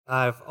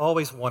I've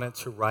always wanted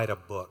to write a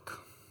book,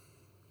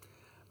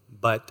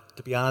 but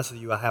to be honest with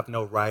you, I have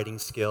no writing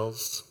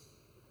skills.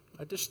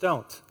 I just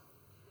don't.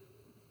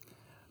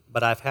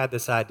 But I've had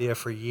this idea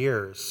for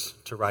years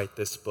to write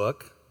this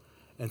book,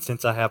 and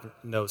since I have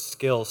no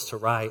skills to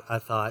write, I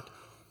thought,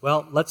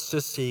 well, let's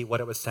just see what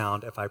it would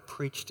sound if I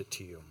preached it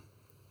to you.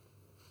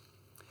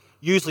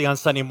 Usually on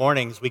Sunday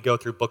mornings, we go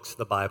through books of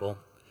the Bible.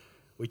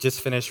 We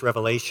just finished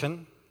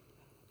Revelation,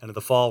 and in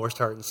the fall, we're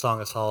starting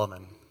Song of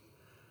Solomon.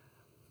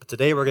 But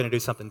today, we're going to do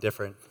something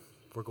different.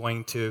 We're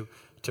going to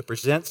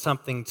present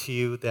something to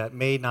you that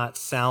may not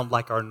sound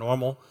like our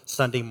normal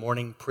Sunday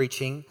morning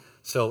preaching,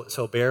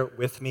 so bear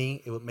with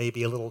me. It may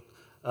be a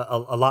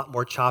lot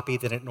more choppy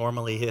than it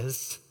normally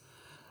is,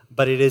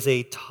 but it is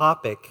a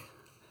topic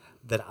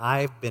that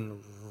I've been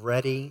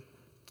ready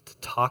to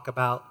talk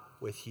about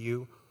with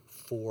you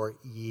for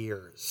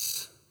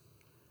years.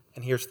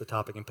 And here's the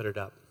topic, and put it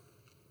up.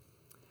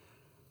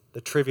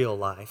 The trivial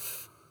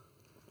life,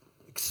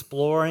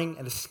 exploring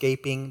and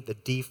escaping the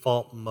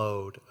default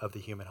mode of the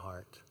human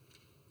heart.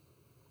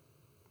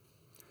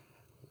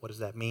 What does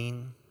that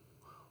mean?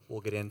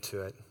 We'll get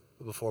into it.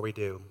 But before we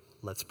do,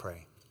 let's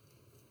pray.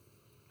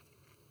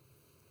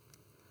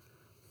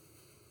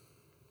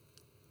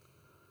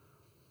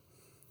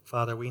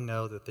 Father, we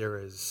know that there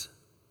is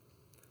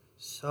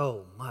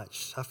so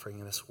much suffering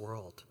in this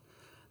world.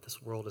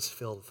 This world is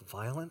filled with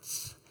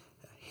violence,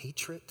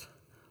 hatred,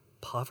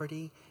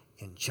 poverty,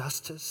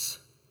 injustice.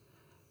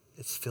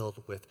 It's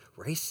filled with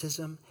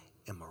racism,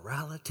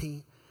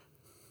 immorality.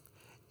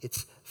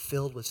 It's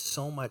filled with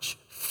so much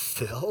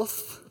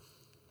filth.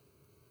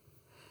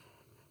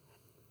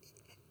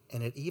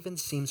 And it even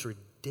seems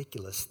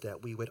ridiculous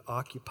that we would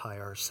occupy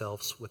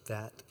ourselves with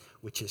that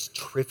which is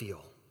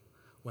trivial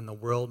when the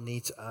world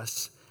needs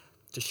us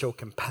to show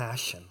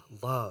compassion,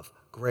 love,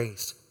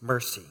 grace,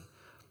 mercy.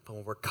 But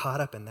when we're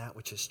caught up in that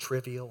which is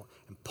trivial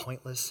and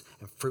pointless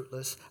and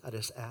fruitless, I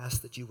just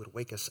ask that you would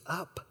wake us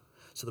up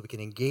so that we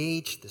can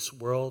engage this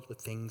world with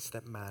things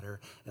that matter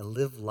and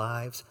live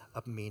lives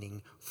of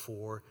meaning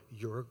for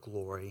your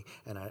glory.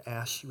 And I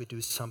ask you would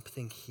do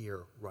something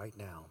here right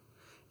now.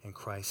 In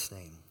Christ's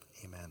name,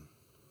 amen.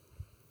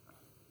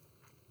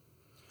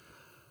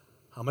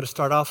 I'm going to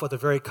start off with a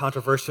very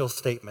controversial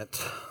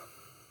statement.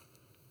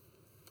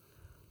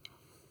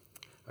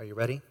 Are you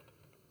ready?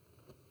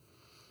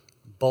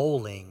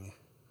 Bowling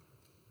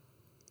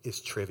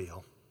is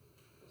trivial.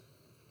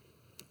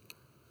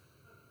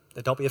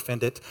 Now, don't be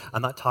offended.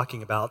 I'm not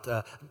talking about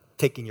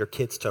taking your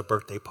kids to a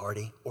birthday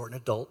party or an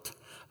adult.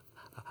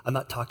 I'm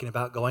not talking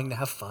about going to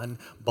have fun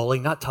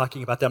bowling. Not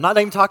talking about that. I'm not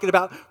even talking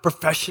about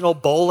professional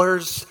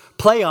bowlers.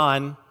 Play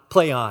on.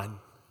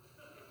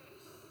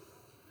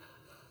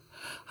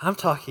 I'm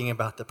talking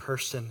about the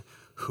person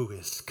who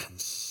is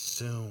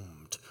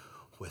consumed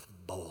with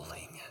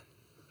bowling.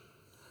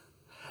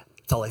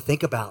 That's all I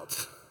think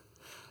about.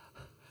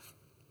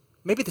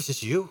 Maybe this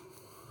is you.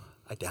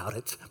 I doubt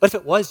it. But if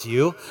it was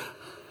you,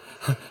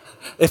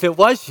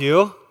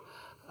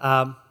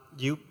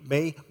 you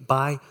may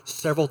buy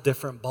several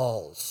different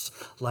balls,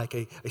 like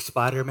a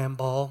Spider-Man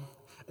ball,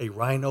 a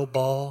Rhino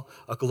ball,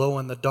 a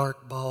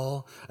glow-in-the-dark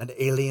ball, an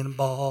alien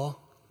ball,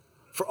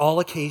 for all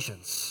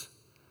occasions.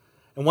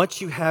 And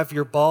once you have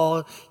your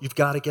ball, you've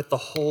got to get the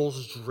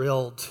holes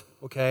drilled,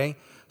 okay?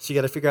 So you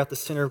got to figure out the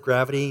center of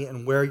gravity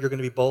and where you're going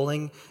to be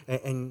bowling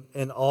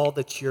and all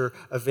that your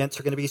events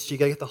are going to be. So you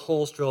got to get the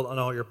holes drilled on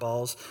all your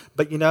balls.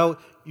 But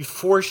you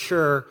for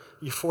sure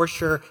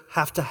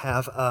have to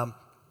have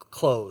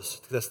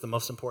clothes. That's the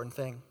most important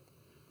thing.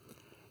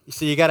 You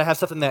see, you got to have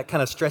something that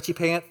kind of stretchy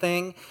pant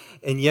thing,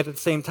 and yet at the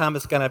same time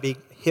it's going to be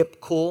hip,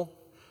 cool.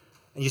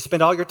 And you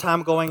spend all your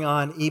time going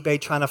on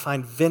eBay trying to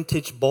find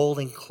vintage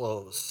bowling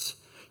clothes.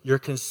 You're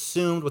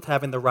consumed with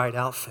having the right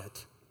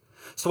outfit.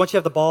 So once you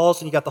have the balls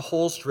and you got the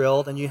holes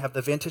drilled and you have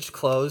the vintage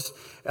clothes,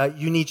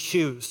 you need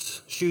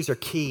shoes. Shoes are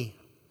key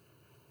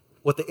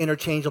with the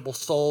interchangeable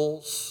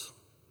soles.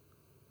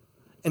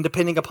 And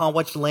depending upon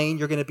which lane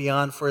you're going to be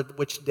on for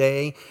which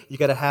day, you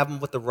got to have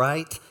them with the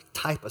right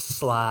type of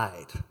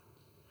slide.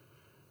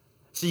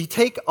 So you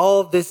take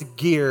all this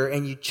gear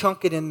and you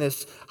chunk it in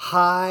this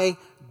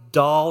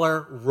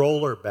high-dollar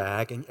roller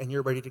bag, and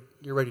you're ready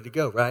to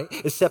go, right?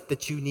 Except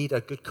that you need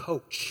a good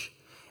coach.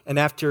 And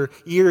after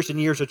years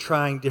and years of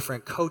trying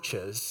different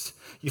coaches,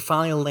 you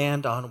finally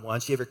land on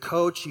one. So you have your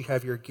coach, you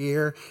have your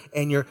gear,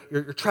 and you're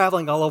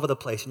traveling all over the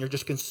place, and you're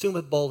just consumed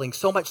with bowling,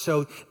 so much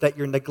so that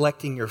you're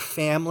neglecting your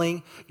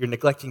family, you're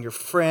neglecting your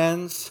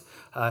friends,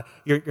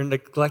 you're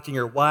neglecting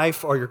your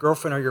wife or your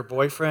girlfriend or your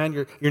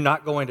boyfriend. You're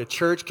not going to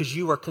church because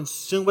you are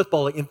consumed with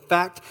bowling. In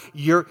fact,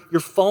 your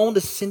phone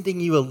is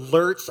sending you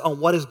alerts on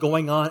what is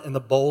going on in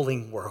the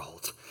bowling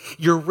world.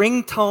 Your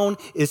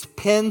ringtone is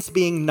pins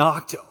being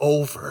knocked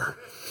over.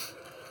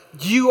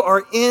 You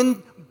are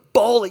in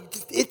bowling.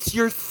 It's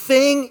your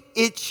thing.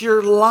 It's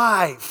your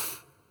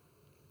life.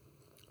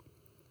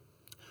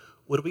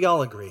 Would we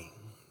all agree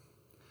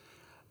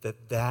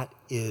that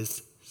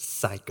is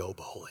psycho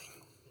bowling?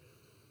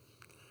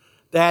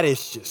 That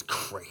is just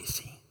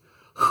crazy.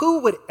 Who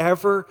would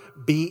ever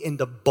be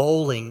into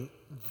bowling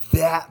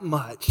that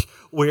much,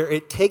 where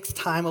it takes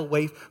time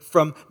away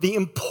from the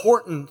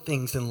important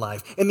things in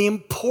life and the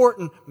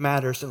important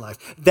matters in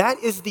life? That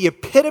is the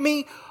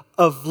epitome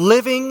of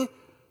living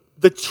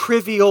the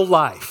trivial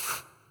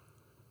life.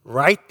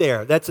 Right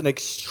there. That's an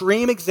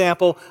extreme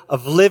example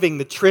of living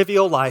the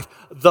trivial life,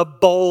 the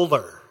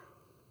bowler.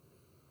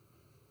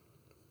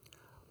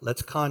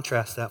 Let's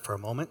contrast that for a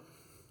moment.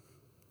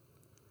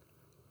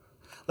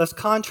 Let's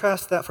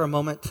contrast that for a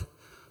moment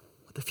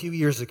with a few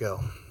years ago.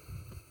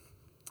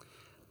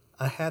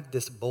 I had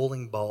this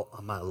bowling ball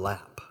on my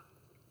lap,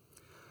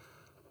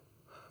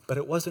 but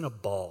it wasn't a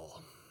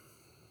ball.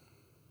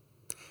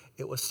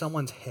 It was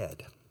someone's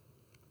head.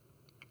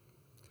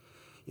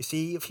 You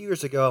see, a few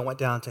years ago, I went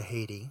down to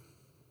Haiti,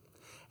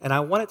 and I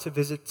wanted to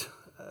visit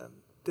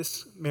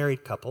this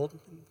married couple,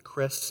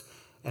 Chris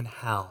and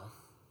Hal.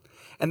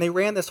 And they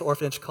ran this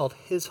orphanage called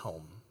His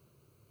Home.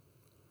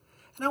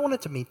 And I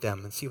wanted to meet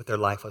them and see what their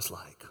life was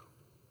like.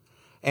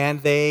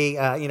 And they,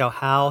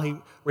 Hal, he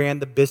ran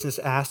the business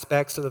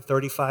aspects of the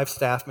 35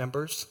 staff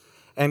members.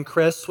 And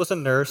Chris was a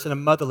nurse and a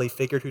motherly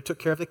figure who took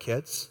care of the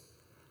kids.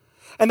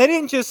 And they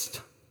didn't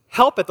just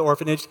help at the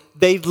orphanage,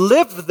 they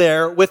lived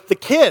there with the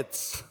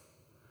kids.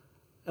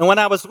 And when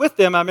I was with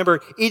them, I remember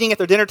eating at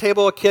their dinner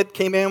table. A kid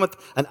came in with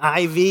an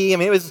IV. I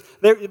mean,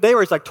 they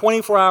were like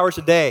 24 hours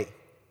a day.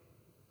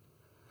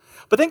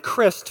 But then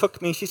Chris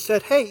took me. She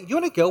said, "Hey, you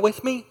want to go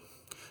with me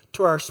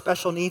to our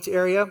special needs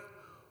area?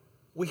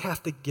 We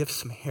have to give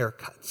some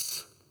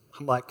haircuts."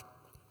 I'm like,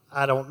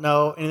 I don't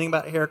know anything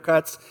about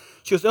haircuts.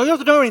 She goes, "No, you don't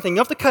have to do anything.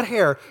 You don't have to cut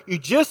hair. You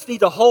just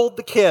need to hold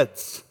the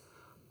kids."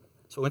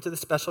 So I went to the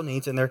special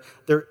needs, and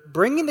they're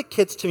bringing the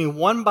kids to me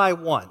one by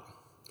one.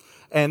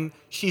 And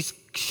she's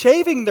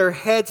shaving their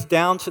heads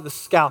down to the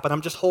scalp, and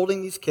I'm just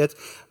holding these kids.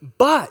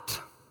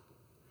 But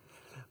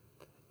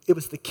it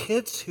was the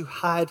kids who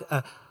had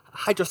a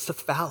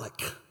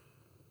hydrocephalic.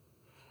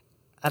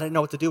 I didn't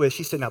know what to do with it.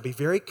 She said, "Now be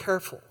very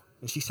careful."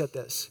 And she said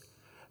this,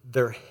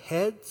 "Their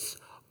heads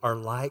are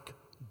like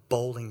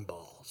bowling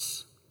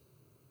balls."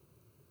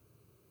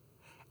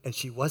 And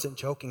she wasn't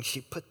joking. She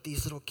put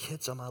these little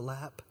kids on my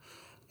lap,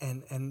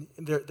 and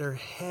their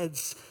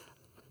heads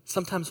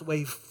sometimes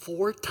weigh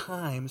 4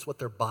 times what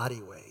their body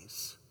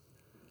weighs.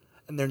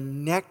 And their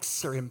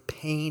necks are in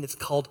pain. It's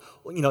called,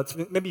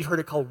 maybe you've heard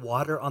it called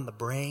water on the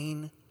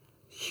brain.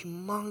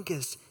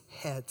 Humongous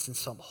heads. And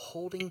so I'm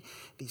holding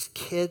these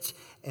kids,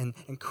 and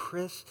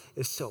Chris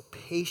is so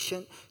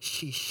patient.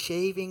 She's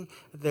shaving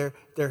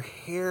their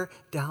hair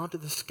down to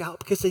the scalp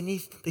because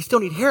they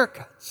still need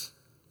haircuts.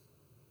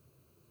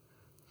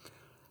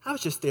 I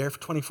was just there for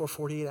 24,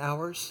 48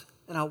 hours,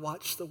 and I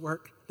watched the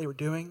work they were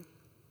doing.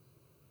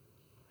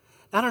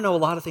 I don't know a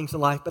lot of things in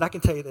life, but I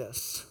can tell you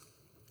this.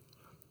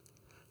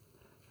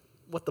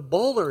 What the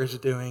bowler is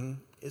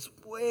doing is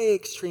way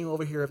extreme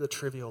over here of the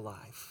trivial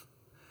life.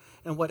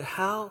 And what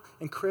Hal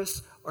and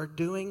Chris are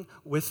doing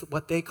with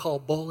what they call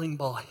bowling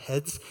ball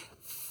heads,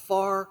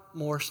 far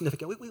more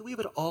significant. We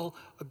would all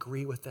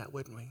agree with that,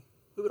 wouldn't we?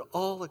 We would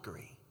all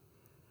agree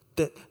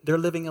that they're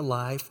living a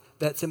life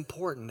that's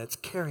important, that's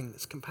caring,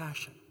 that's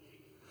compassion.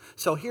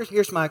 So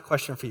here's my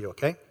question for you,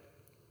 okay?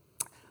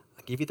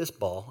 I give you this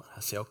ball, and I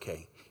say,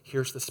 okay,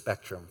 here's the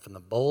spectrum from the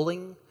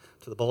bowling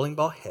to the bowling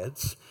ball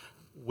heads.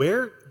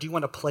 Where do you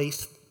want to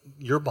place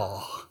your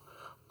ball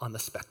on the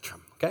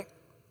spectrum, okay?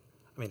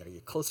 I mean, are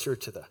you closer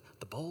to the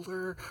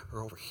boulder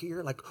or over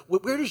here? Like,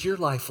 where does your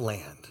life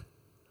land?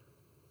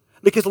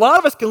 Because a lot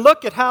of us can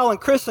look at Hal and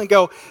Chris and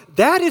go,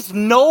 that is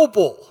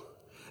noble.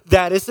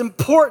 That is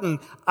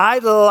important. I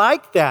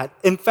like that.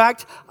 In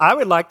fact, I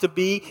would like to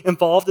be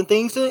involved in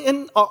things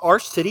in our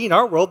city, in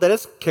our world, that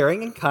is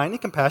caring and kind and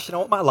compassionate. I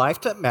want my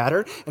life to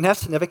matter and have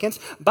significance.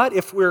 But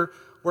if we're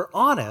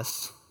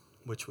honest,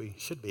 which we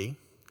should be,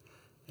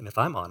 and if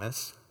I'm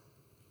honest,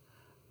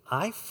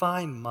 I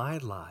find my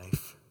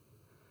life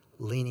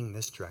leaning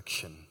this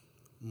direction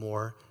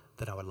more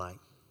than I would like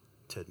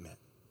to admit.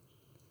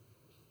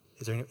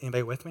 Is there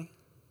anybody with me?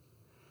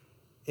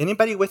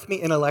 Anybody with me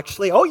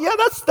intellectually? Oh yeah,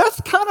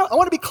 that's kind of, I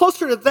want to be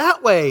closer to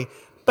that way.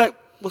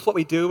 But with what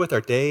we do with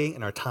our day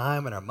and our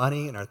time and our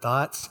money and our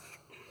thoughts,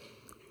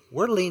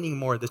 we're leaning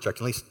more this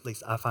direction. At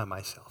least I find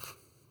myself.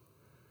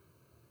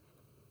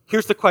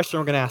 Here's the question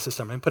we're going to ask this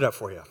summer and put it up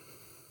for you.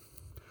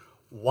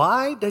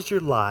 Why does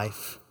your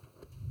life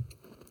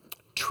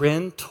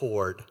trend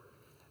toward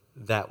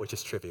that which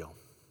is trivial?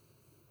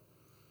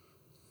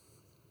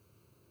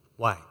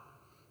 Why?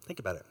 Think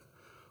about it.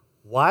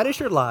 Why does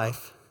your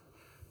life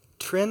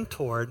trend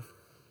toward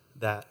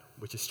that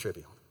which is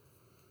trivial?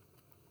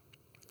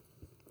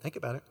 Think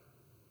about it.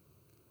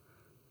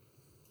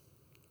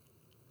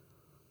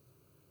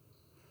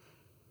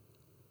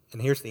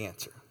 And here's the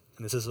answer.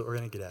 And this is what we're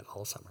going to get at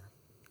all summer.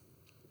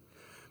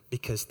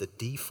 Because the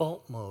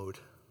default mode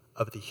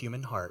of the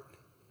human heart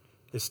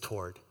is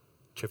toward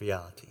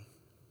triviality.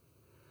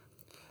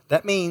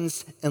 That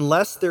means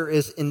unless there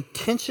is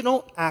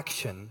intentional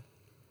action,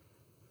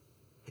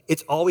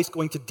 it's always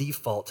going to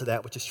default to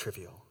that which is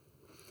trivial.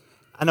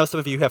 I know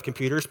some of you have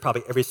computers,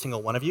 probably every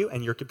single one of you,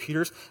 and your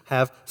computers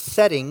have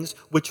settings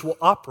which will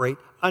operate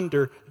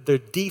under the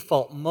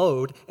default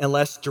mode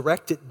unless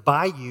directed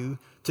by you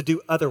to do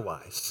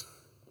otherwise.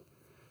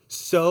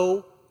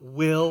 So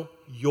will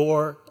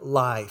your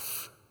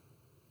life.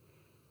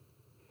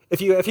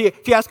 If you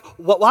ask,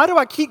 why do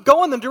I keep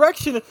going in the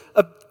direction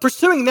of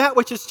pursuing that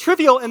which is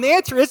trivial? And the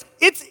answer is,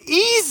 it's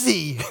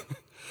easy.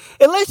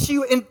 Unless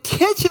you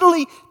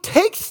intentionally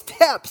take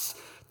steps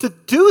to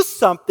do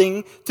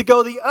something to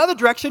go the other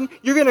direction,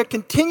 you're going to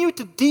continue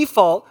to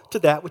default to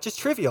that which is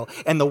trivial.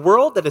 And the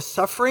world that is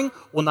suffering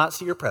will not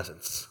see your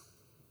presence.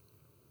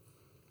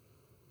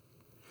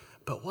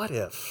 But what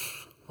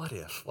if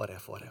there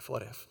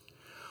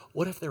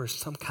was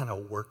some kind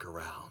of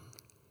workaround?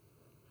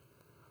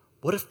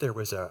 What if there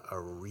was a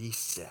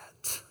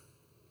reset?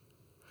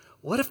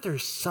 What if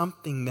there's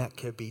something that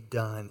could be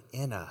done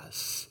in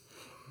us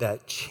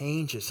that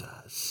changes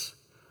us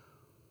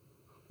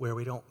where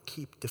we don't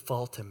keep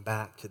defaulting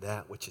back to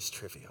that which is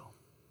trivial?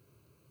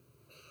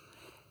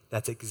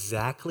 That's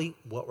exactly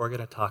what we're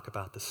going to talk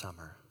about this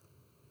summer.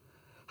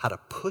 How to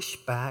push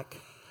back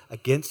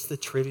against the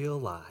trivial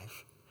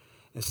life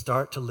and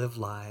start to live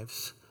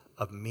lives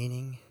of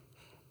meaning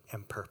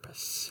and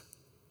purpose.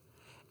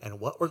 And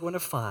what we're going to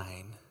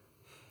find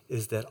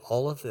is that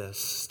all of this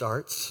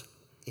starts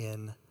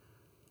in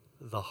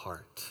the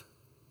heart.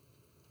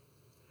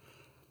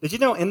 Did you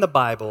know in the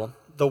Bible,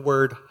 the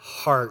word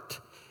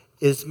heart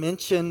is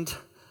mentioned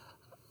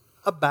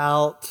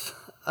about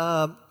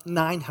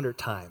 900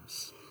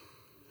 times?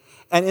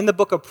 And in the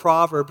book of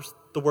Proverbs,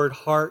 the word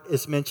heart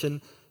is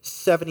mentioned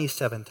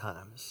 77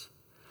 times.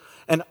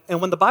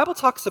 And when the Bible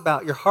talks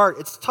about your heart,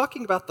 it's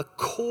talking about the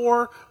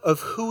core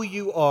of who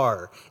you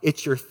are.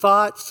 It's your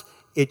thoughts,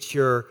 it's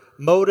your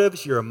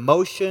motives, your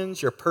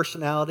emotions, your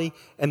personality,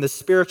 and the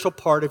spiritual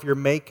part of your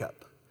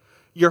makeup.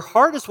 Your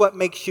heart is what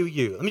makes you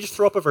you. Let me just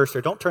throw up a verse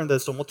here. Don't turn to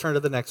this one. We'll turn to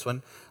the next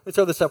one. Let me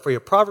throw this up for you.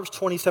 Proverbs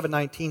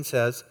 27:19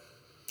 says,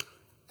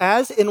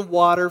 "As in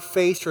water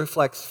face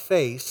reflects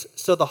face,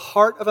 so the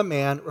heart of a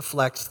man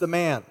reflects the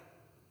man."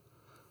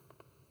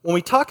 When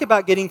we talk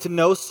about getting to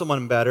know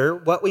someone better,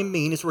 what we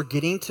mean is we're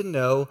getting to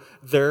know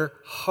their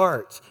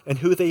heart and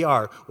who they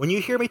are. When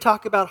you hear me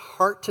talk about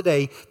heart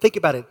today, think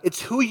about it.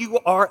 It's who you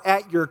are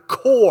at your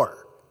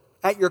core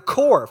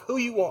of who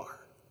you are.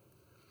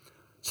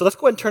 So let's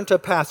go ahead and turn to a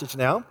passage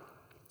now.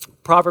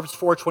 Proverbs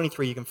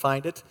 4:23, you can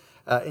find it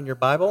in your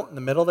Bible, in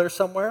the middle there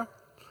somewhere.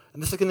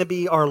 And this is going to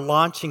be our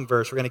launching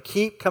verse. We're going to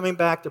keep coming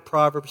back to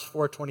Proverbs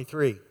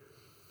 4:23.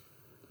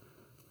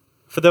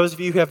 For those of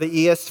you who have the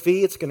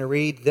ESV, it's going to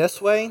read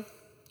this way: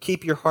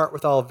 "Keep your heart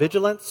with all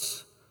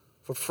vigilance,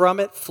 for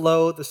from it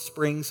flow the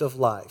springs of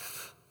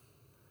life."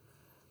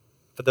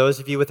 For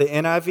those of you with the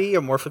NIV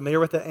or more familiar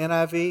with the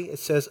NIV, it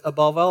says,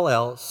 "Above all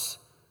else,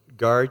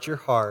 guard your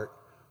heart,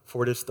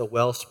 for it is the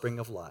wellspring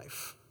of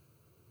life."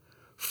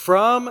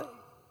 From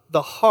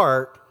the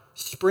heart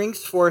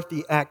springs forth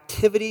the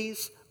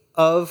activities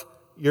of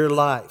your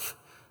life.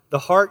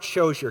 The heart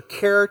shows your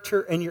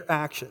character and your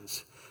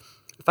actions.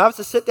 If I was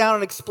to sit down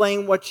and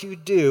explain what you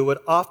do, it would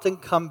often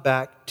come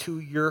back to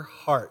your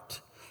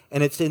heart.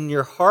 And it's in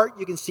your heart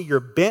you can see you're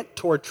bent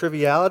toward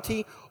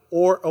triviality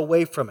or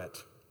away from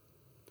it.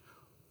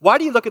 Why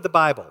do you look at the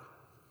Bible?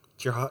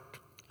 It's your heart.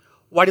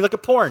 Why do you look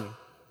at porn?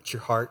 It's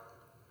your heart.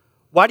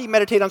 Why do you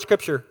meditate on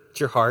Scripture? It's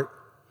your heart.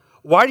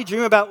 Why do you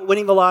dream about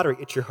winning the lottery?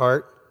 It's your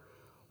heart.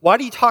 Why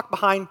do you talk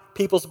behind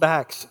people's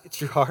backs? It's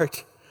your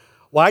heart.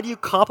 Why do you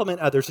compliment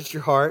others? It's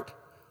your heart.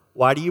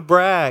 Why do you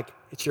brag?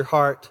 It's your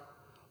heart.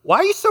 Why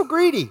are you so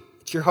greedy?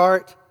 It's your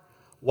heart.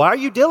 Why are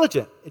you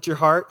diligent? It's your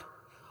heart.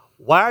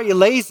 Why are you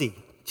lazy?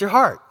 It's your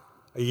heart.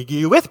 Are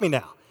you with me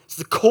now? It's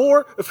the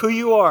core of who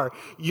you are.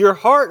 Your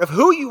heart of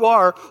who you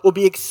are will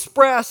be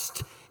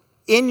expressed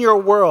in your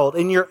world,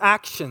 in your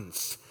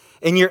actions,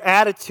 in your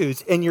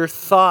attitudes, in your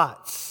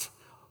thoughts.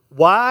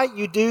 Why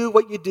you do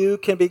what you do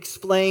can be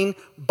explained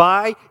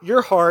by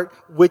your heart,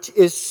 which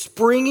is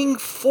springing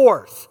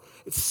forth.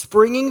 It's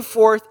springing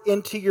forth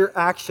into your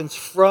actions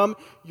from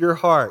your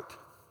heart.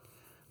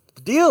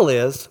 The deal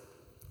is,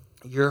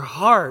 your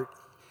heart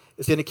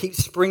is going to keep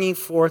springing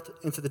forth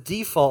into the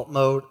default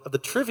mode of the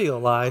trivial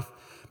life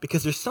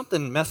because there's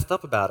something messed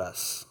up about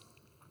us.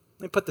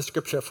 Let me put the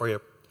scripture up for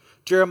you.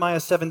 Jeremiah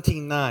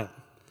 17:9.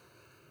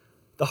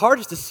 "The heart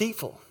is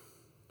deceitful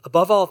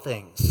above all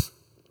things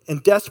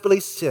and desperately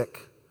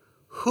sick.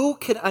 Who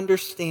can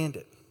understand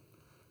it?"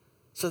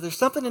 So there's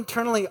something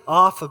internally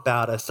off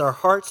about us. Our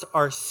hearts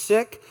are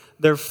sick,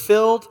 they're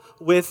filled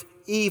with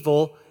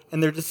evil,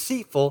 and they're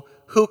deceitful.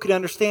 Who can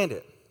understand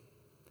it?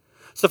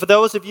 So for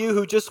those of you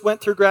who just went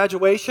through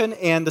graduation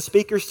and the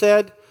speaker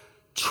said,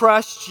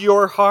 "Trust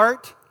your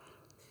heart,"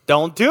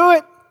 don't do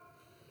it.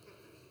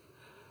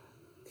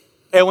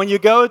 And when you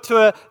go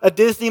to a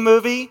Disney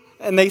movie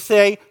and they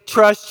say,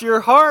 "Trust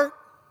your heart,"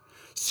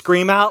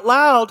 scream out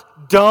loud,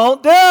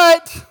 "Don't do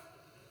it."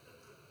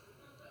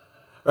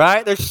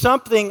 Right? There's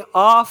something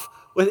off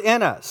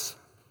within us.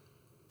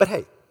 But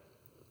hey,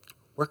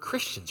 we're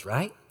Christians,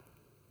 right?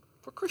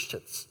 We're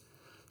Christians.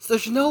 So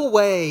there's no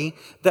way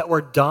that we're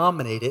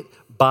dominated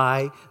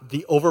by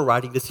the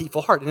overriding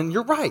deceitful heart. And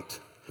you're right.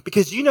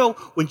 Because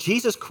when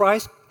Jesus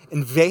Christ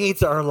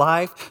invades our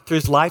life through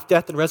his life,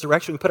 death, and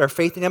resurrection, we put our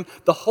faith in him,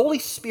 the Holy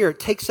Spirit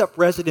takes up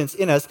residence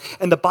in us.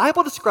 And the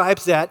Bible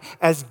describes that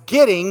as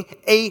getting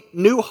a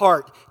new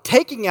heart,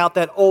 taking out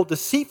that old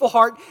deceitful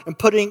heart and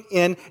putting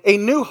in a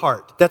new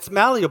heart that's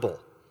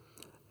malleable.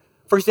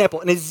 For example,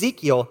 in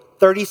Ezekiel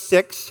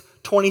 36,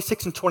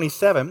 26, and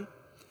 27,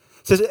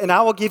 it says, "And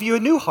I will give you a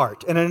new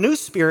heart, and a new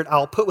spirit I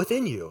will put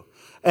within you.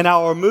 And I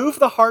will remove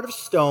the heart of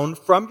stone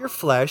from your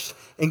flesh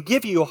and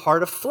give you a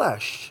heart of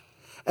flesh.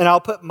 And I'll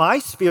put my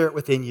spirit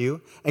within you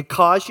and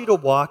cause you to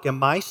walk in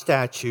my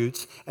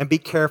statutes and be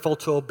careful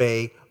to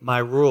obey my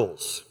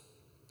rules."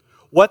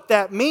 What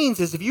that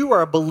means is if you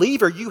are a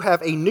believer, you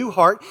have a new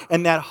heart,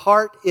 and that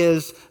heart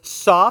is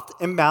soft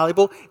and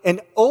malleable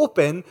and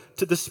open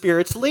to the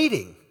Spirit's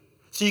leading.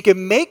 So you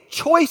can make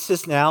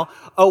choices now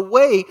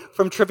away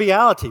from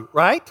triviality,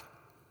 right?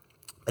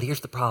 But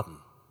here's the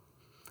problem,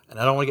 and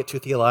I don't want to get too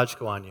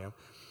theological on you.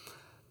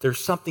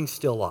 There's something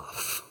still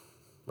off,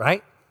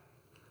 right?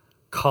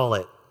 Call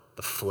it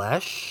the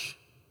flesh,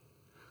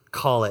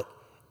 call it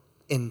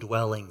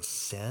indwelling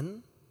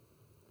sin,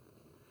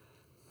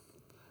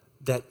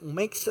 that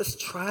makes us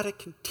try to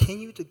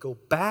continue to go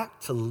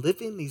back to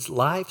living these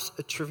lives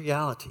of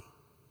triviality.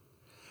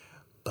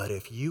 But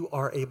if you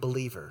are a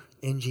believer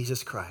in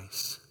Jesus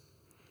Christ,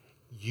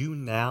 you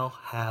now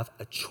have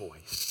a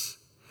choice.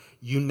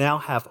 You now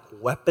have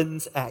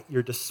weapons at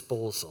your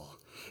disposal.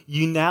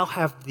 You now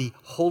have the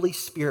Holy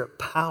Spirit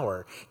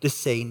power to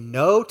say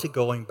no to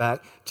going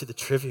back to the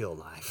trivial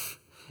life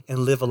and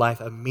live a life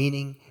of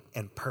meaning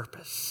and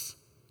purpose.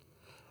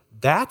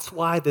 That's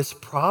why this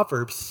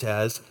proverb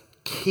says,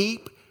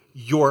 "Keep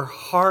your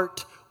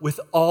heart with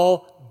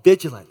all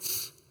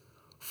vigilance,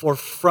 for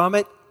from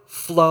it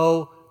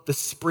flow the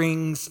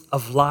springs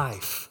of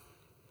life."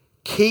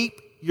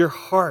 Keep your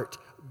heart,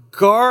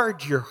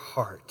 guard your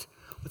heart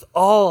with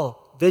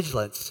all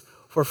vigilance,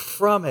 for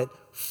from it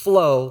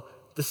flow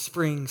the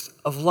springs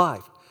of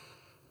life.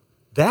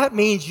 That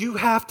means you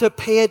have to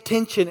pay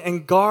attention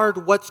and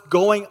guard what's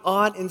going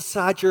on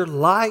inside your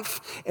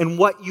life and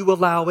what you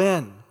allow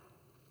in.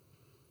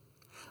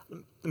 Let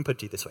me put it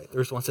to you this way. There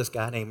was once this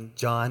guy named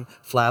John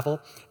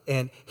Flavel,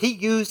 and he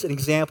used an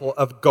example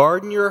of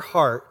guarding your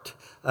heart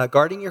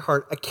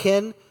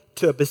akin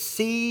to a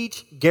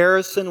besieged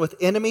garrison with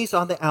enemies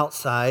on the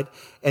outside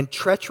and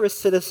treacherous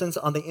citizens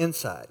on the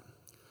inside.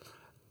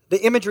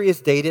 The imagery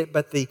is dated,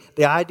 but the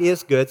idea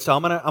is good. So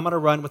I'm gonna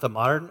run with a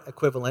modern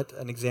equivalent,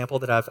 an example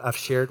that I've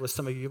shared with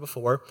some of you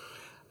before,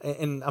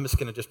 and I'm just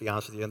gonna be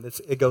honest with you. And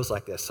it goes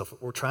like this. So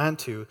we're trying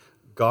to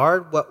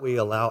guard what we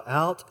allow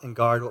out and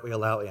guard what we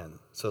allow in.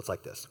 So it's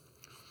like this.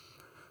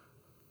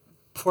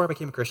 Before I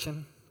became a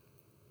Christian,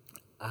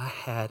 I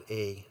had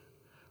a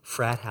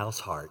frat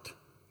house heart.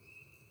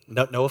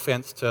 No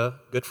offense to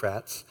good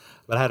frats,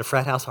 but I had a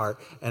frat house heart,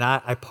 and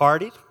I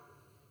partied.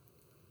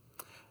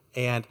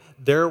 And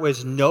there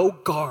was no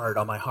guard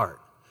on my heart.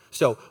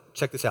 So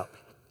check this out.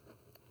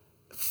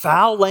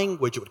 Foul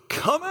language would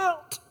come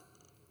out,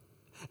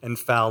 and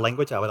foul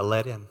language I would have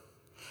let in.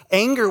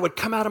 Anger would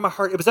come out of my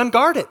heart. It was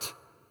unguarded,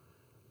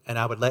 and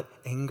I would let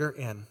anger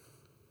in.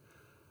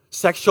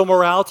 Sexual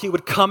morality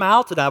would come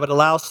out, and I would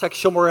allow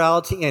sexual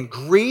morality and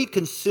greed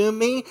consume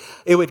me.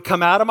 It would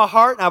come out of my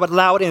heart, and I would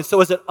allow it in. So it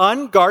was an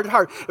unguarded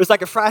heart. It was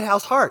like a frat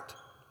house heart.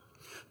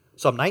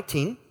 So I'm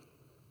 19,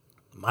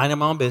 minding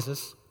my own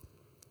business,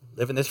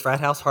 living this frat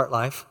house heart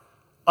life,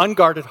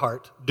 unguarded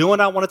heart, doing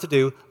what I wanted to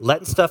do,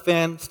 letting stuff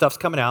in, stuff's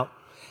coming out.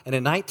 And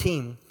at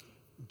 19,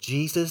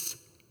 Jesus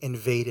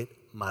invaded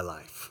my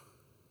life.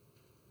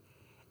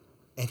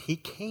 And he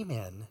came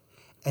in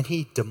and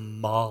he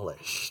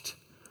demolished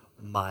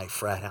my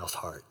frat house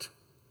heart.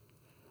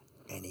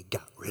 And he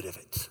got rid of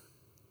it,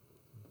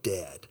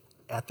 dead,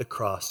 at the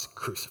cross,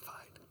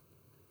 crucified.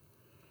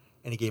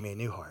 And he gave me a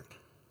new heart.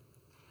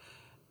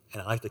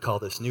 And I like to call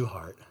this new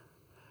heart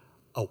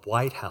a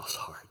White House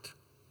heart.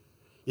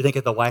 You think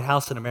of the White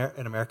House in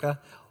America,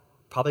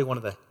 probably one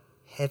of the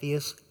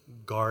heaviest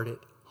guarded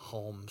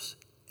homes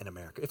in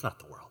America, if not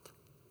the world.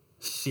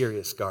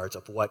 Serious guards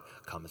of what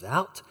comes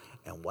out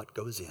and what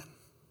goes in.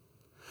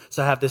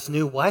 So I have this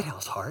new White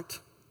House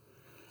heart.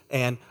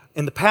 And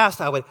in the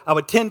past, I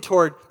would tend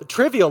toward the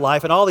trivial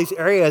life in all these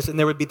areas, and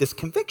there would be this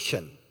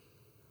conviction.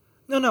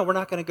 No, we're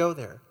not going to go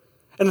there.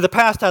 And in the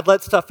past, I'd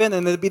let stuff in,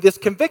 and there'd be this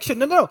conviction.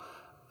 No,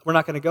 we're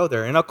not going to go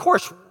there. And of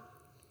course,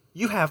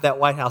 you have that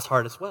White House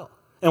heart as well.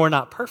 And we're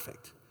not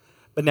perfect.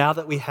 But now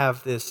that we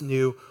have this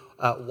new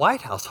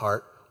White House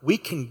heart, we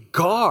can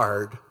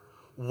guard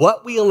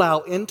what we allow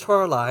into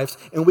our lives,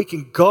 and we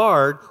can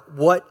guard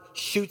what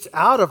shoots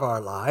out of our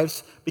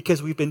lives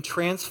because we've been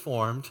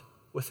transformed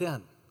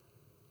within.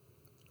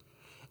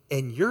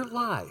 And your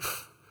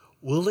life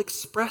will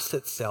express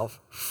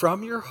itself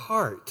from your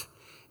heart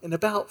in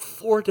about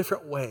 4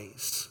 different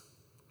ways.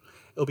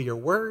 It'll be your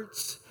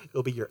words,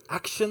 it'll be your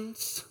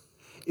actions,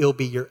 it'll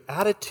be your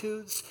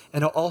attitudes,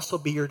 and it'll also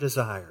be your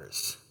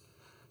desires.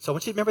 So I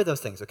want you to remember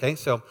those things, okay?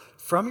 So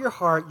from your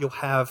heart, you'll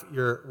have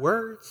your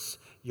words,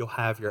 you'll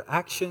have your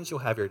actions, you'll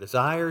have your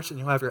desires, and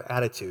you'll have your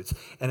attitudes.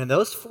 And in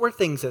those four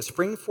things that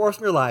spring forth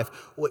from your life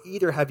will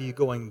either have you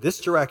going this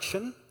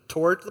direction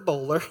toward the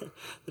bowler,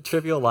 the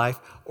trivial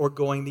life, or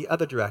going the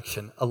other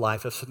direction, a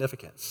life of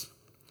significance.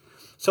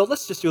 So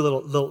let's just do a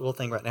little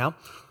thing right now.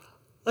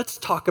 Let's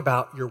talk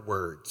about your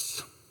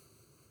words.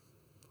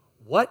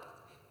 What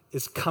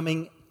is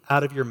coming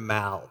out of your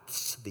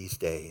mouths these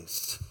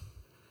days?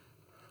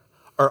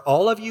 Are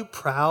all of you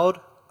proud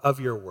of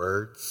your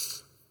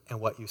words and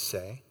what you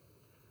say?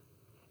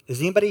 Does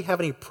anybody have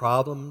any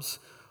problems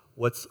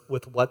with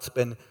what's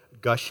been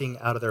gushing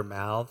out of their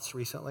mouths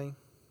recently?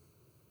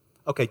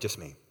 Okay, just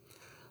me.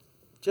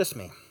 Just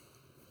me.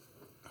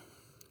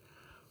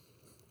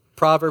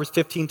 Proverbs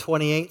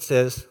 15:28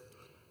 says,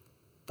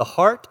 "The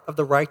heart of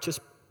the righteous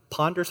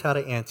ponders how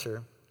to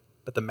answer,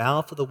 but the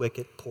mouth of the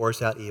wicked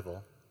pours out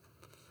evil."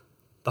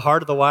 The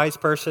heart of the wise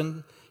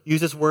person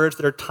uses words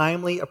that are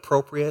timely,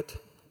 appropriate,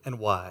 and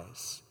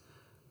wise.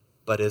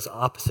 But his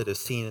opposite is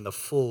seen in the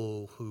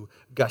fool who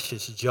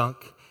gushes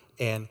junk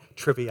and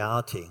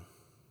triviality.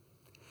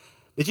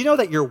 Did you know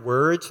that your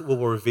words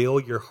will reveal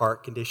your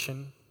heart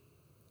condition?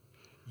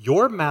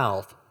 Your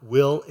mouth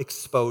will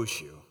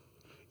expose you.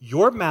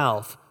 Your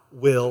mouth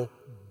will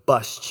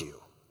bust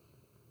you.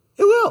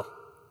 It will.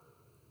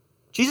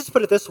 Jesus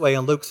put it this way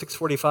in Luke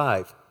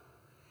 6:45.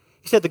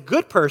 He said, "The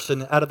good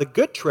person out of the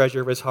good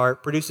treasure of his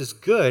heart produces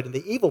good, and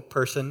the evil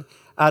person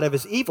out of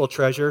his evil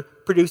treasure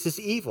produces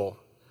evil.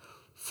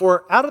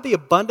 For out of the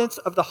abundance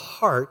of the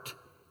heart,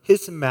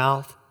 his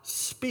mouth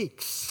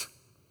speaks."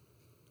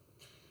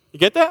 You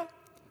get that?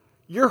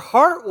 Your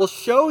heart will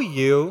show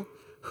you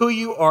who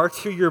you are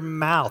through your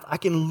mouth. I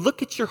can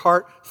look at your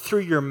heart through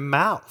your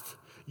mouth.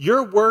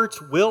 Your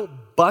words will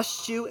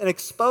bust you and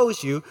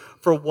expose you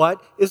for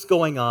what is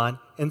going on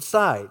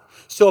inside.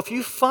 So if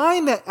you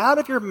find that out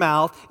of your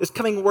mouth is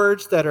coming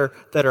words that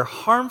are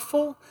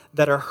harmful,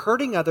 that are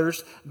hurting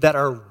others, that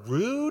are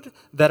rude,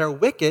 that are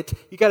wicked,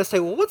 you got to say,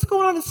 well, what's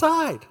going on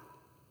inside?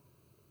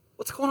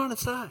 What's going on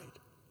inside?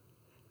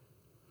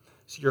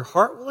 So your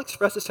heart will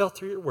express itself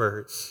through your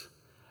words,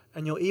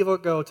 and you'll either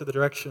go to the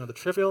direction of the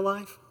trivial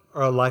life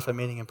or a life of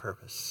meaning and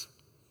purpose.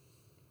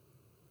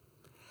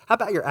 How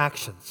about your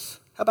actions?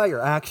 How about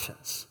your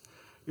actions?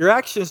 Your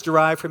actions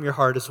derive from your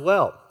heart as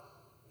well.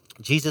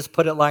 Jesus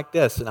put it like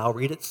this, and I'll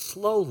read it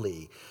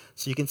slowly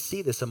so you can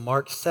see this in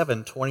Mark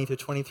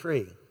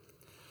 7:20-23.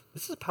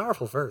 This is a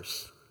powerful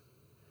verse.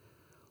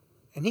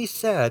 And he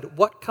said,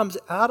 "What comes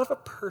out of a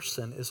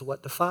person is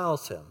what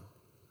defiles him.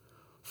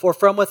 For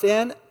from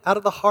within, out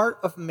of the heart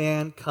of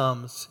man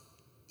comes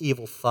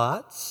evil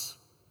thoughts,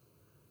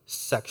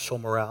 sexual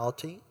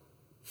morality,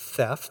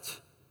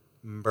 theft,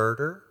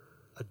 murder,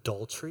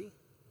 adultery,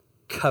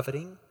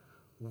 coveting,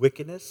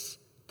 wickedness,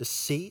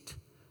 deceit,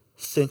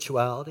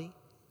 sensuality,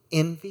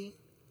 envy,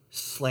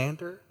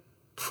 slander,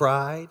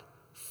 pride,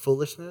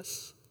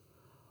 foolishness.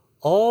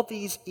 All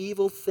these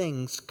evil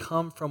things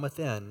come from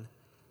within,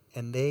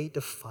 and they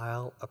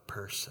defile a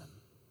person."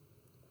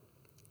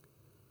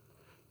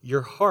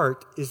 Your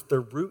heart is the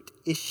root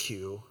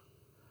issue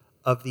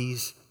of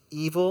these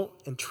evil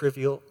and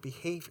trivial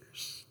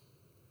behaviors.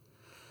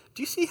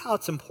 Do you see how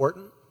it's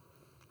important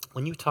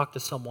when you talk to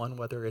someone,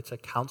 whether it's a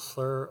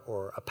counselor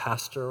or a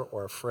pastor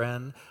or a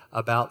friend,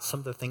 about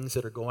some of the things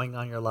that are going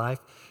on in your life?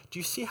 Do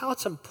you see how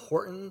it's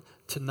important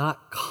to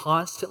not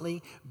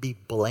constantly be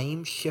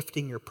blame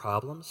shifting your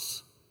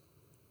problems?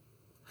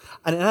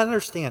 And I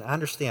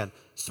understand.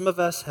 Some of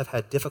us have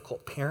had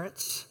difficult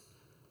parents,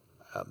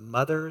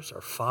 mothers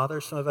or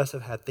fathers. Some of us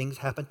have had things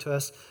happen to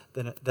us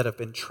that have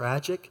been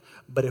tragic.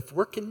 But if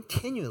we're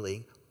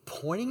continually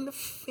pointing the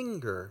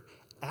finger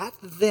at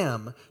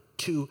them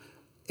to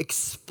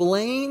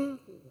explain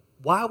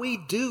why we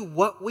do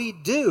what we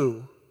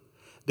do,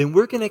 then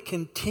we're going to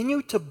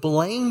continue to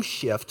blame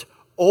shift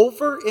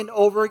over and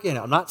over again.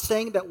 I'm not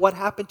saying that what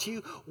happened to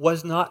you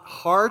was not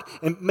hard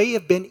and may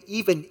have been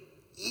even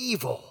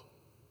evil.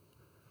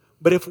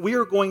 But if we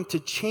are going to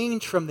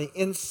change from the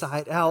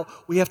inside out,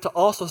 we have to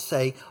also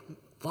say,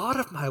 a lot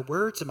of my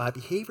words and my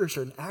behaviors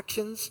and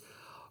actions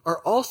are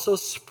also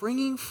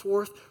springing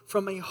forth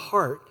from a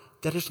heart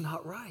that is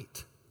not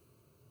right.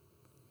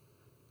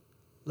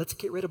 Let's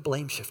get rid of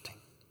blame shifting.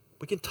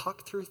 We can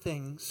talk through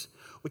things.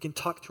 We can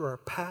talk through our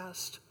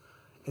past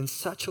in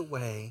such a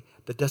way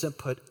that doesn't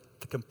put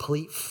the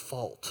complete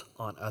fault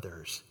on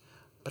others,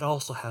 but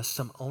also has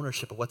some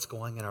ownership of what's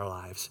going in our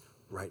lives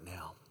right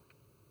now.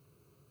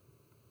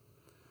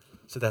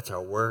 So that's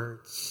our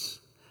words.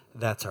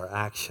 That's our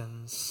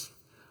actions.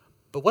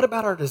 But what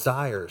about our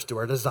desires? Do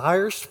our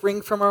desires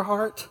spring from our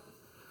heart?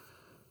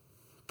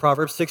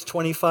 Proverbs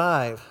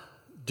 6:25.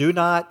 "Do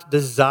not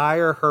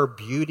desire her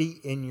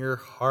beauty in your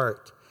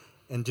heart,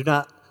 and do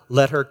not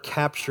let her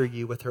capture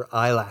you with her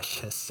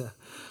eyelashes."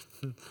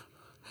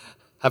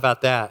 How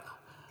about that?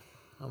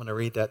 I'm going to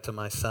read that to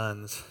my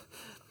sons.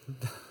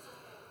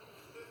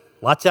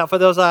 Watch out for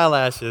those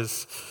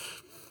eyelashes.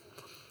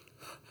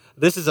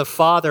 This is a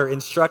father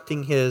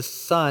instructing his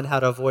son how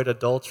to avoid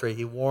adultery.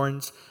 He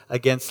warns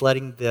against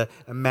letting the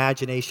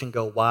imagination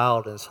go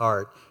wild in his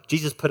heart.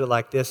 Jesus put it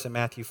like this in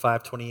Matthew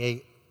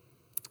 5:28.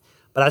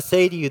 But I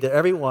say to you that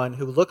everyone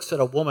who looks at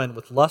a woman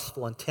with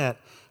lustful intent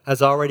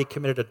has already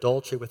committed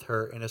adultery with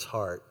her in his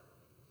heart.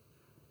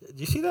 Do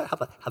you see that?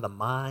 How the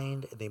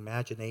mind and the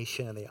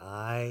imagination and the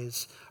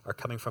eyes are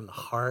coming from the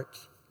heart?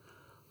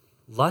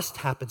 Lust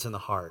happens in the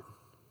heart.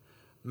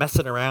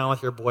 Messing around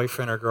with your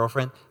boyfriend or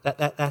girlfriend,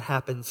 that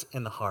happens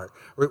in the heart.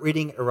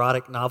 Reading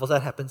erotic novels,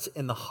 that happens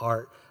in the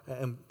heart.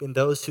 And in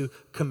those who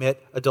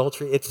commit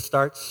adultery, it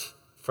starts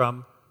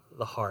from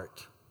the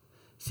heart.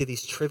 See,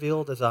 these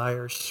trivial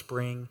desires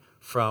spring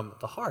from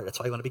the heart. That's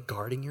why you want to be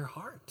guarding your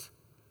heart.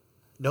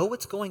 Know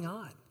what's going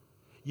on.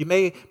 You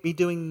may be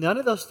doing none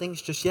of those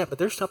things just yet, but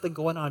there's something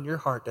going on in your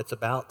heart that's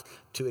about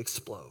to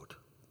explode.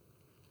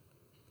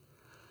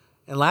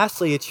 And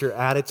lastly, it's your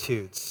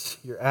attitudes.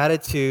 Your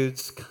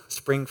attitudes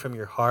spring from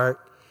your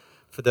heart.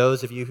 For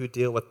those of you who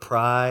deal with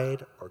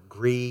pride or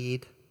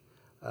greed,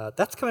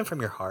 that's coming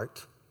from your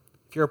heart.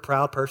 If you're a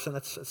proud person,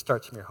 that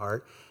starts from your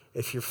heart.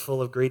 If you're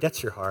full of greed,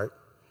 that's your heart.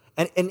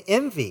 And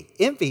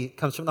envy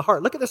comes from the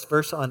heart. Look at this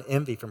verse on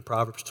envy from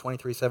Proverbs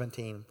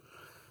 23:17.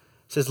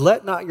 It says,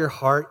 "Let not your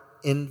heart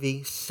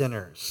envy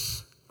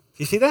sinners."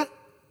 Do you see that?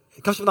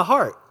 It comes from the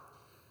heart.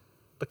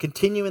 "But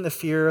continue in the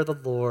fear of the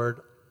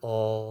Lord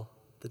all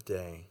the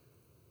day."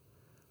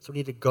 So we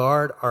need to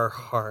guard our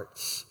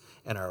hearts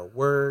and our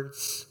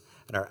words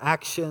and our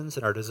actions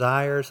and our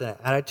desires and our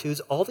attitudes.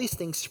 All these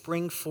things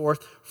spring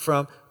forth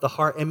from the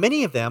heart, and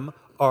many of them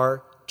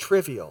are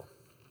trivial.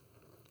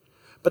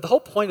 But the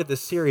whole point of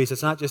this series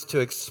is not just to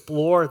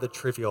explore the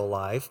trivial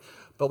life,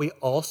 but we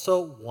also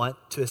want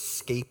to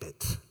escape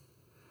it.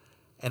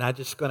 And I'm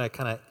just going to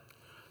kind of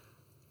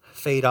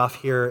fade off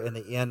here in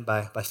the end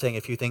by saying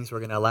a few things we're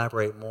going to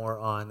elaborate more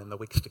on in the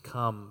weeks to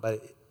come.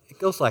 But it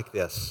goes like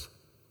this.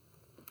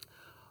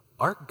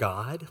 Our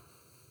God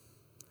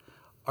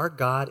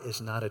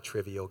is not a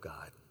trivial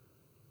God.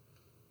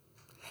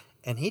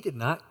 And he did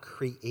not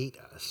create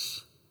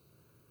us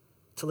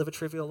to live a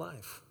trivial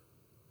life.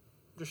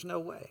 There's no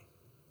way.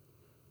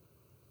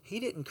 He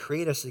didn't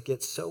create us to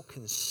get so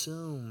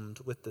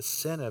consumed with the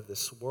sin of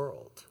this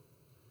world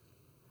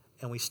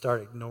and we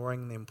start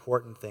ignoring the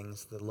important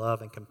things, the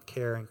love and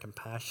care and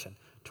compassion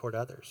toward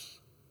others.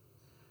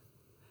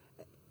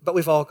 But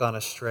we've all gone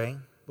astray.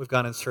 We've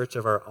gone in search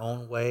of our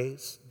own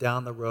ways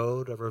down the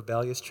road of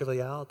rebellious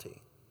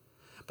triviality.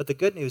 But the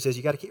good news is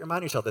you got to keep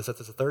reminding yourself this.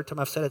 That's the third time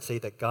I've said it today,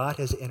 that God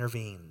has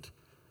intervened.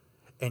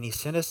 And he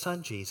sent his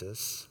son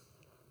Jesus,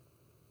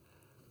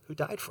 who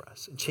died for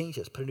us and changed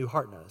us, put a new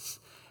heart in us.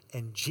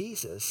 And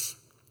Jesus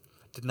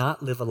did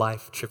not live a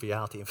life of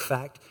triviality. In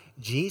fact,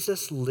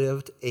 Jesus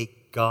lived a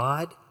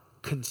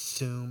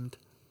God-consumed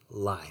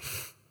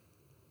life.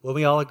 Will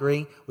we all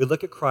agree? We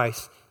look at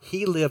Christ.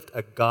 He lived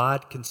a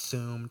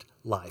God-consumed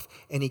life.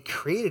 And he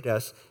created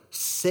us,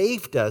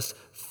 saved us,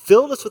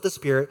 filled us with the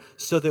Spirit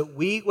so that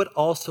we would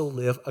also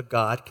live a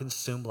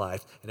God-consumed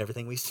life in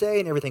everything we say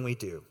and everything we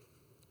do.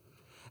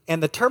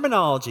 And the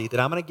terminology that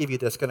I'm going to give you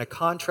that's going to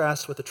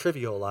contrast with the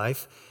trivial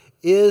life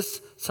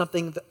is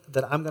something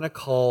that I'm going to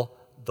call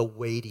the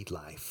weighty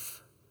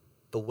life.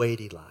 The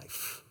weighty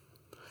life.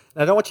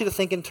 And I don't want you to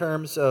think in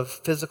terms of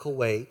physical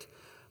weight,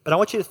 but I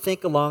want you to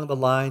think along the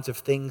lines of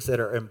things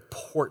that are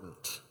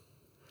important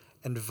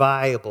and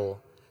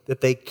valuable,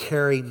 that they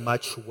carry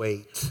much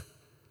weight.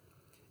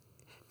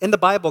 In the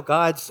Bible,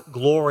 God's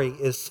glory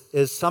is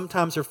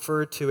sometimes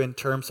referred to in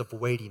terms of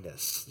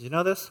weightiness. Do you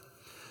know this?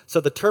 So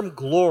the term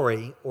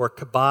glory, or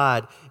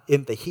kabod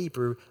in the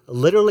Hebrew,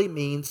 literally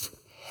means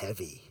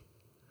heavy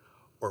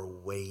or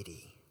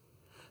weighty.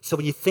 So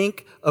when you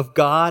think of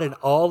God and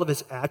all of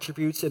his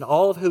attributes and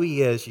all of who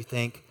he is, you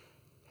think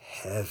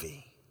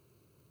heavy,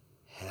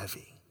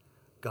 heavy.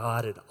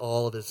 God in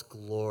all of his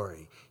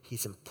glory.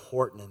 He's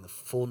important in the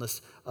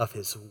fullness of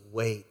his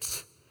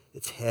weight.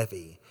 It's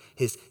heavy.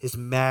 His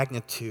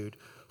magnitude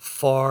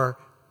far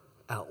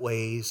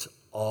outweighs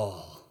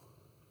all.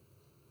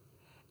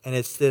 And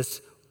it's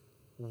this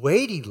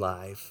weighty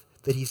life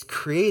that he's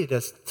created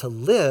us to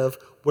live,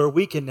 where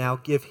we can now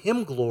give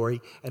him glory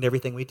in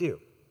everything we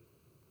do.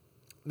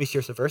 Let me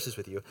share some verses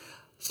with you.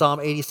 Psalm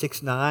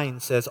 86:9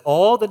 says,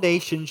 "All the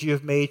nations you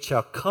have made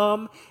shall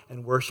come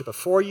and worship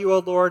before you, O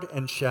Lord,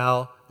 and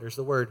shall," there's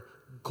the word,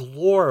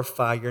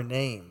 "glorify your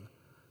name."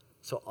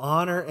 So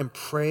honor and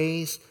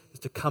praise is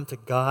to come to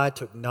God,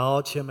 to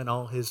acknowledge him in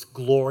all his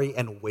glory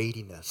and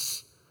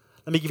weightiness.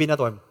 Let me give you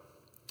another one.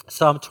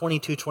 Psalm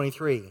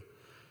 22:23.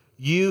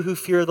 "You who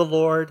fear the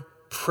Lord,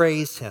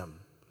 praise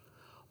him.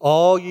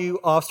 All you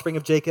offspring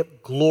of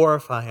Jacob,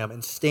 glorify him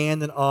and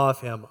stand in awe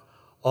of him,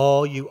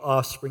 all you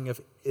offspring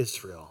of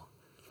Israel."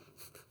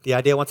 The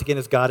idea, once again,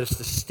 is God is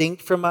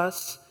distinct from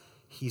us.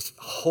 He's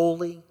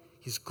holy.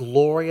 He's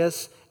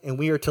glorious. And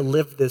we are to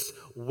live this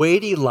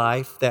weighty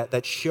life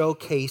that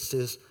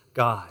showcases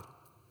God.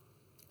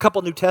 A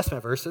couple New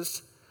Testament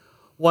verses.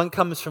 One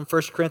comes from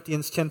 1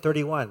 Corinthians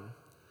 10:31.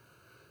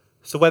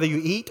 "So whether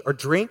you eat or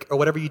drink or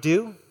whatever you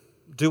do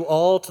Do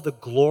all to the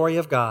glory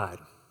of God.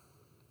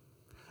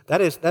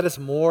 That is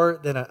more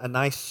than a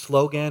nice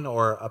slogan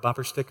or a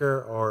bumper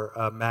sticker or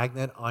a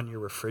magnet on your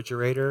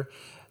refrigerator.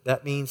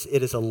 That means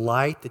it is a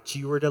light that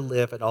you are to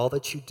live in all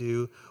that you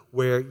do,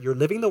 where you're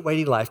living the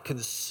weighty life,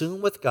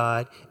 consumed with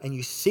God, and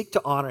you seek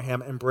to honor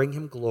him and bring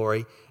him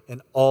glory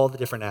in all the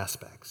different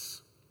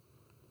aspects.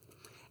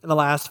 And the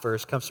last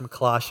verse comes from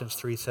Colossians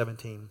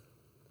 3:17.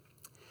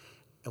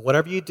 And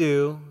whatever you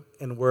do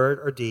in word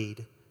or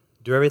deed,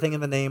 do everything in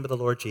the name of the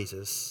Lord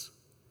Jesus,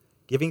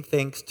 giving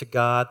thanks to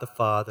God the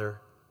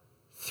Father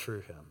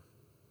through him.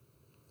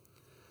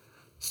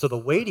 So the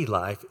weighty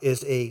life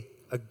is a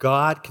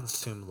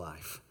God-consumed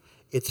life.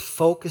 It's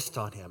focused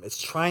on him. It's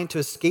trying to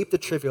escape the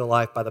trivial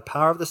life by the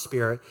power of the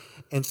Spirit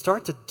and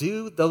start to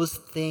do those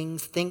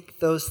things, think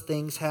those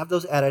things, have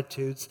those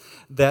attitudes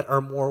that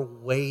are more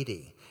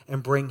weighty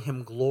and bring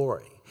him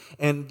glory.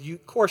 And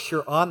of course,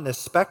 you're on this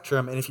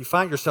spectrum, and if you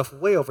find yourself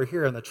way over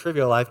here in the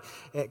trivial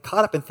life,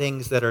 caught up in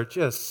things that are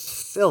just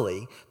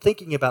silly,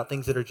 thinking about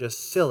things that are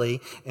just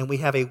silly, and we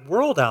have a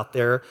world out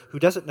there who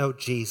doesn't know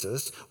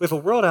Jesus. We have a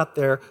world out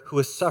there who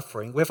is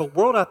suffering. We have a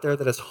world out there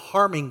that is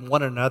harming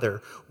one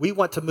another. We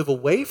want to move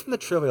away from the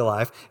trivial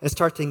life and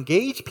start to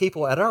engage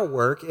people at our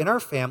work, in our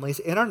families,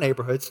 in our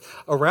neighborhoods,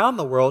 around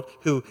the world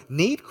who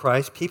need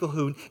Christ, people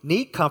who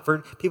need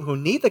comfort, people who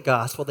need the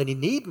gospel, they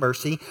need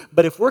mercy.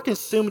 But if we're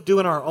consumed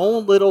doing our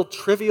own little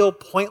trivial,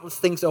 pointless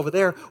things over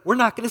there, we're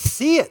not going to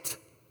see it.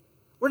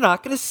 We're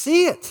not going to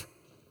see it.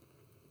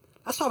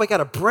 That's why we got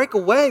to break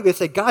away. We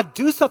say, God,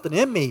 do something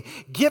in me.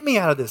 Get me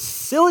out of this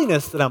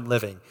silliness that I'm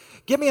living.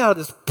 Get me out of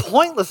this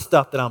pointless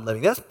stuff that I'm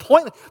living. That's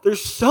pointless.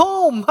 There's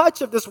so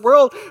much of this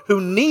world who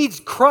needs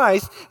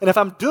Christ, and if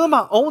I'm doing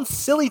my own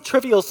silly,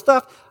 trivial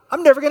stuff,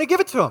 I'm never going to give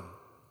it to him.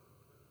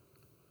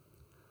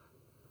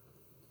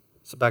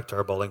 So back to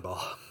our bowling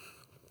ball.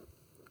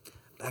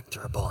 Back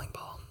to our bowling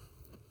ball.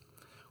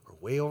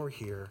 Way over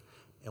here,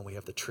 and we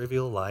have the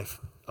trivial life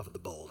of the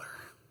bowler.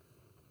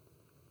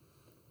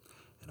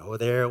 And over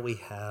there we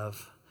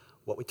have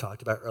what we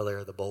talked about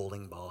earlier, the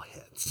bowling ball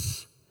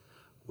hits.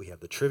 We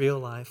have the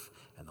trivial life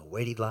and the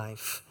weighty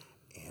life,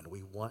 and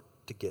we want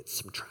to get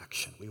some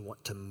traction. We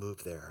want to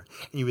move there.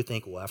 And you would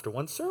think, well, after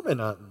one sermon,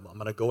 I'm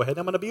going to go ahead,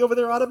 I'm going to be over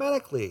there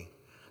automatically.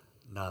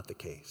 Not the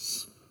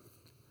case.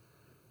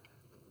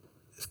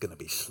 It's going to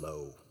be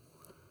slow.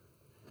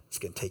 It's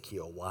going to take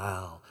you a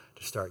while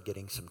to start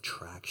getting some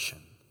traction,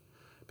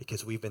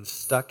 because we've been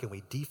stuck and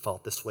we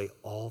default this way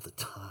all the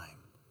time.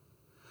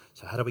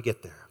 So how do we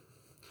get there?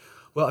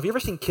 Well, have you ever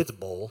seen kids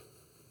bowl?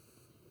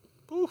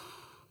 Oof.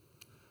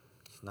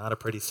 It's not a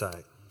pretty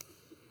sight.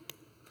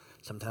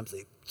 Sometimes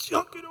they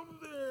chunk it over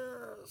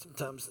there.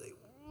 Sometimes they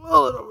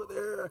roll it over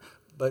there.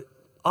 But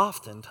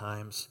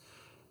oftentimes,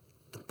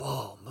 the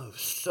ball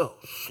moves so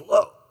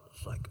slow.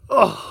 It's like,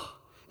 oh.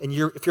 And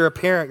if you're a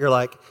parent, you're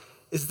like,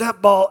 is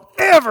that ball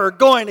ever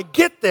going to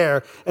get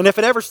there? And if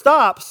it ever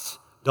stops,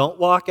 don't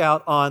walk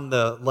out on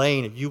the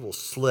lane and you will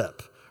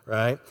slip,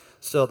 right?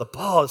 So the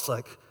ball is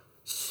like,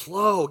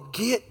 slow,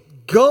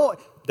 get going.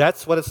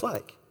 That's what it's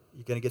like.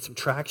 You're going to get some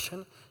traction.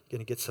 You're going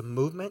to get some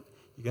movement.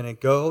 You're going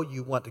to go.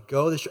 You want to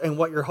go. And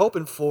what you're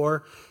hoping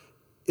for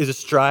is a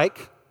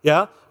strike,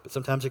 yeah? But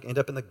sometimes you can end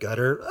up in the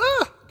gutter.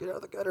 Get out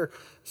of the gutter.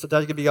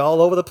 Sometimes you can be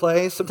all over the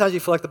place. Sometimes you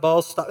feel like the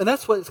ball's stopped. And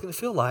that's what it's going to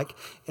feel like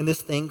in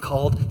this thing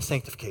called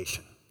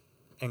sanctification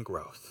and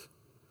growth.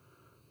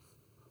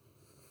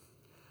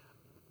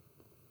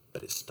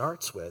 But it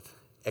starts with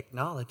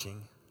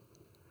acknowledging,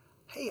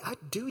 hey, I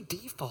do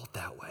default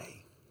that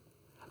way.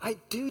 I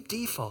do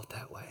default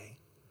that way.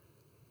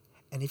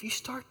 And if you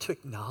start to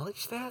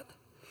acknowledge that,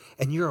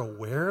 and you're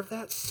aware of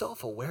that,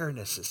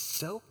 self-awareness is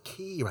so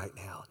key right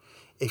now.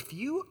 If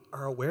you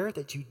are aware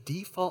that you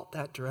default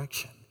that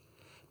direction,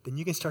 then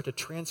you can start to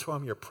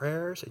transform your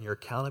prayers and your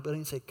accountability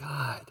and say,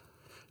 God,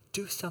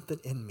 do something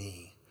in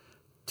me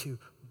to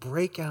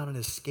break out and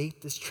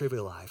escape this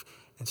trivial life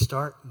and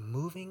start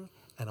moving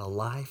in a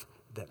life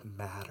that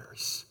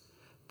matters,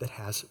 that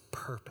has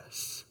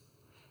purpose,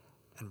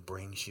 and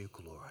brings you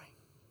glory.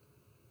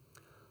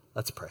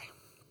 Let's pray.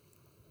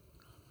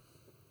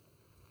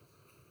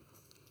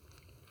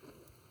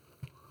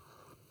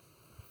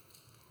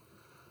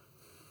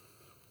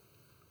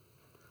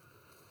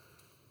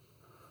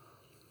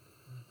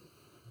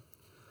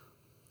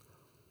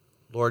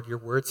 Lord, your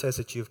word says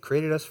that you've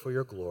created us for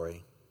your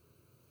glory.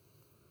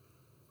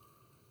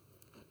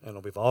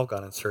 And we've all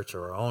gone in search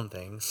of our own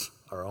things,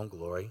 our own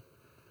glory.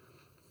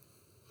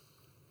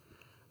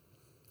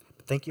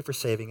 But thank you for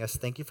saving us.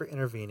 Thank you for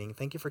intervening.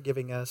 Thank you for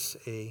giving us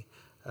a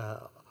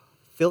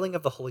filling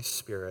of the Holy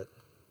Spirit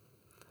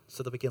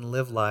so that we can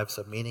live lives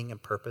of meaning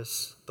and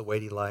purpose, the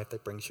weighty life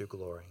that brings you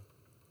glory.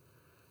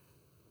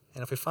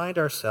 And if we find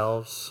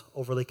ourselves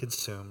overly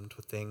consumed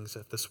with things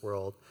of this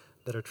world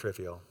that are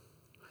trivial,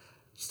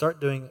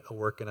 start doing a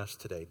work in us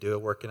today. Do a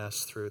work in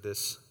us through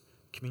this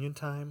communion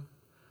time.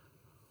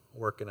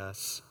 Work in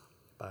us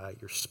by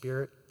your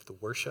Spirit, the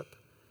worship.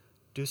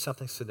 Do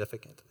something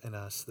significant in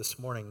us this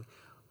morning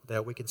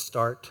that we can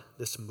start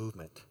this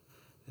movement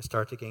and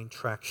start to gain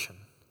traction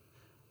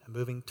and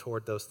moving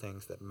toward those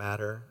things that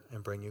matter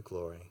and bring you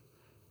glory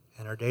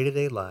in our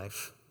day-to-day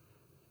life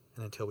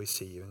and until we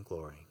see you in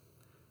glory.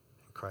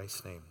 In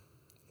Christ's name,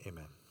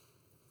 amen.